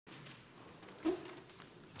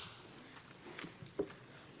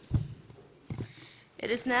It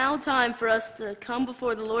is now time for us to come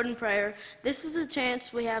before the Lord in prayer. This is a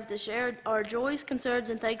chance we have to share our joys, concerns,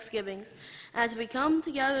 and thanksgivings. As we come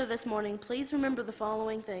together this morning, please remember the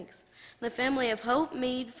following things. The family of Hope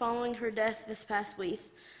Mead following her death this past week.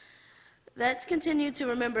 Let's continue to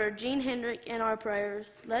remember Jean Hendrick in our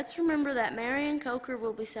prayers. Let's remember that Marion Coker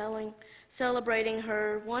will be celebrating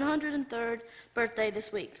her 103rd birthday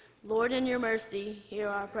this week. Lord, in your mercy, hear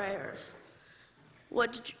our prayers.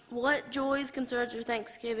 What joys, concerns, or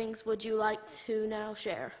thanksgivings would you like to now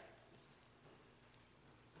share?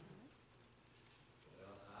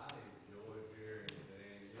 Well, I enjoyed hearing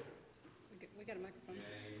Daniel, We got a microphone.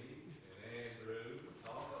 Jamie, and Andrew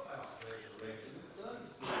talk about resurrection and Sunday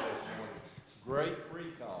school this morning. Great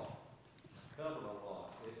recall. Covered a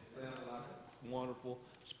lot. It sounded like a wonderful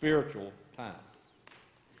spiritual time.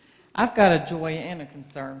 I've got a joy and a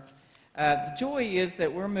concern. The joy is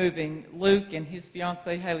that we're moving Luke and his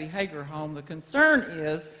fiancee Haley Hager home. The concern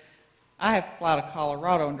is I have to fly to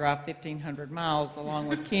Colorado and drive 1,500 miles along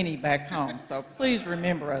with Kenny back home. So please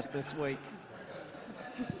remember us this week.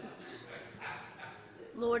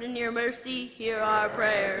 Lord, in your mercy, hear our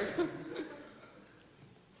prayers.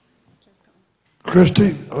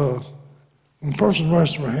 Christy, when a person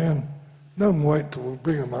raises their hand, let them wait till we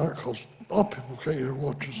bring them out, because a lot of people can't hear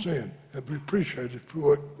what you're saying. It'd be appreciated if you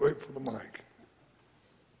would wait for the mic.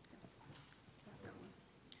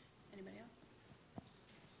 Anybody else?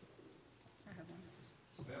 I have one.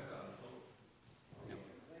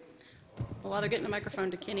 Well, while they're getting the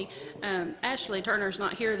microphone to Kenny, Ashley Turner's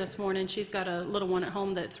not here this morning. She's got a little one at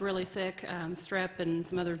home that's really sick, strep and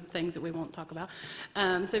some other things that we won't talk about.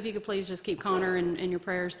 So if you could please just keep Connor in your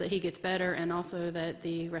prayers that he gets better, and also that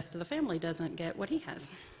the rest of the family doesn't get what he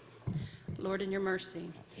has. Lord, in your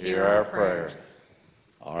mercy, Hear our prayers.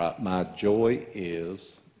 All right, my joy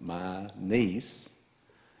is my niece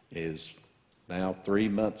is now 3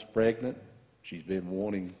 months pregnant. She's been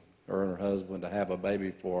wanting her and her husband to have a baby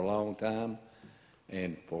for a long time.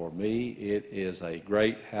 And for me, it is a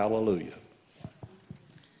great hallelujah.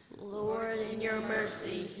 Lord, in your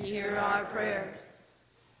mercy, hear our prayers.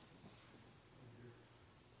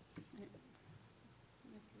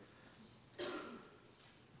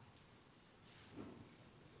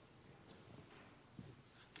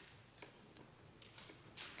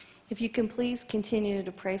 If you can please continue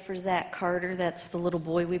to pray for Zach Carter. That's the little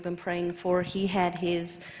boy we've been praying for. He had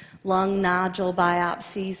his lung nodule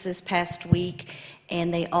biopsies this past week,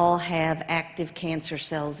 and they all have active cancer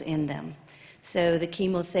cells in them. So the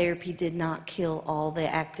chemotherapy did not kill all the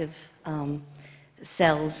active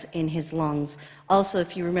cells in his lungs. Also,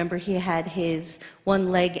 if you remember, he had his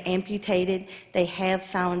one leg amputated. They have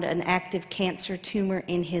found an active cancer tumor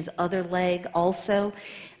in his other leg also,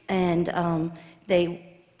 and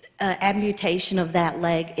amputation of that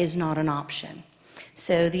leg is not an option.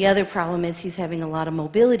 So the other problem is he's having a lot of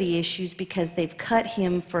mobility issues because they've cut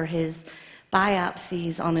him for his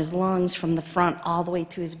biopsies on his lungs from the front all the way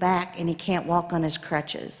to his back, and he can't walk on his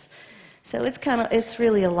crutches. So it's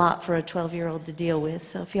really a lot for a 12-year-old to deal with.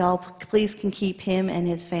 So if y'all please can keep him and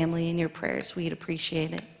his family in your prayers, we'd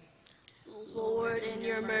appreciate it. Lord, in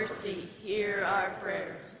your mercy, hear our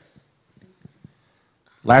prayers.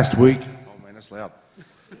 Last week, oh man, that's loud.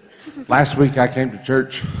 Last week I came to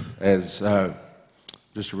church as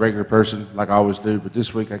just a regular person, like I always do, but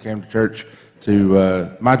this week I came to church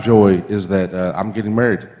to, my joy is that I'm getting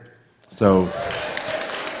married. So,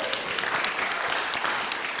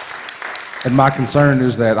 and my concern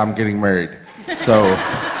is that I'm getting married. So,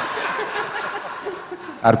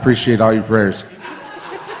 I'd appreciate all your prayers.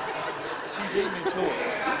 You beat me to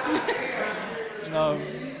it. No,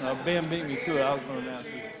 Ben beat me to it. I was going to announce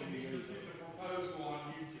it.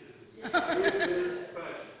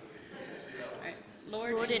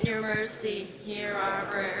 Lord, in your mercy, hear our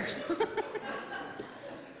prayers. Is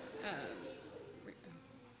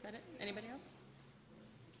that it? Anybody else?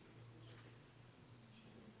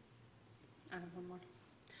 I have one more.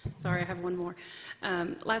 Sorry, I have one more.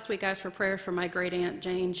 Last week I asked for prayer for my great aunt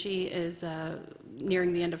Jane. She is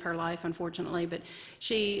nearing the end of her life, unfortunately, but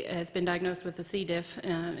she has been diagnosed with a C. diff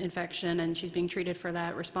infection, and she's being treated for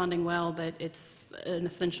that, responding well, but it's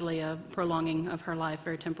essentially a prolonging of her life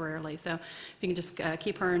very temporarily. So if you can just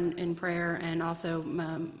keep her in prayer, and also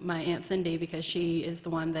my Aunt Cindy, because she is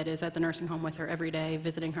the one that is at the nursing home with her every day,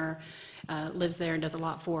 visiting her, lives there and does a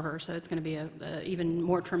lot for her. So it's going to be a even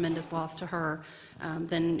more tremendous loss to her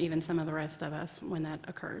than even some of the rest of us when that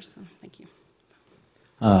occurs. So thank you.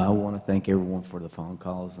 I want to thank everyone for the phone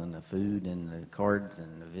calls and the food and the cards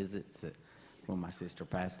and the visits when my sister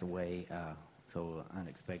passed away so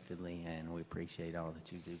unexpectedly, and we appreciate all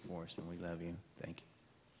that you do for us, and we love you. Thank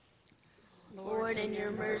you. Lord, in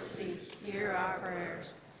your mercy, hear our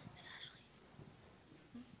prayers. Miss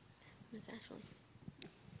Ashley. Miss Ashley.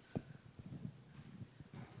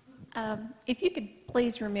 If you could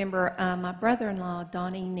please remember my brother-in-law,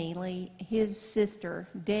 Donnie Neely, his sister,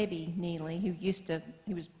 Debbie Neely,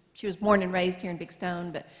 she was born and raised here in Big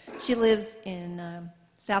Stone, but she lives in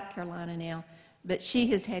South Carolina now. But she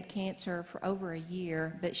has had cancer for over a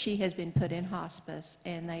year, but she has been put in hospice,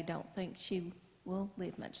 and they don't think she will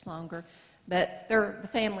live much longer. But the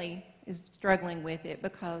family is struggling with it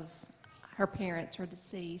because her parents are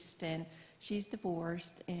deceased, and she's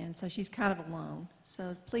divorced, and so she's kind of alone.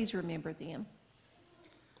 So please remember them.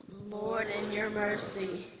 Lord, in your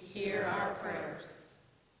mercy, hear our prayers.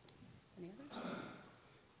 Any others?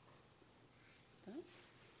 No?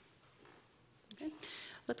 Okay.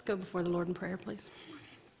 Let's go before the Lord in prayer, please.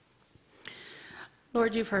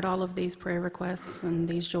 Lord, you've heard all of these prayer requests and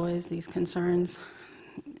these joys, these concerns.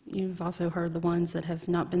 You've also heard the ones that have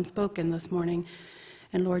not been spoken this morning.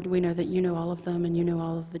 And Lord, we know that you know all of them and you know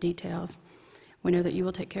all of the details. We know that you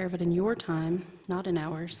will take care of it in your time, not in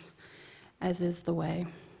ours, as is the way.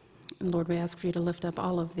 And Lord, we ask for you to lift up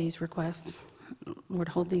all of these requests. Lord,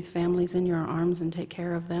 hold these families in your arms and take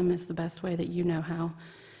care of them is the best way that you know how.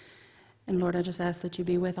 And Lord, I just ask that you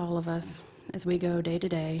be with all of us as we go day to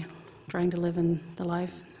day, trying to live in the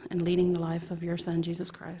life and leading the life of your Son,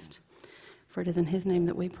 Jesus Christ. For it is in his name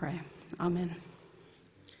that we pray. Amen.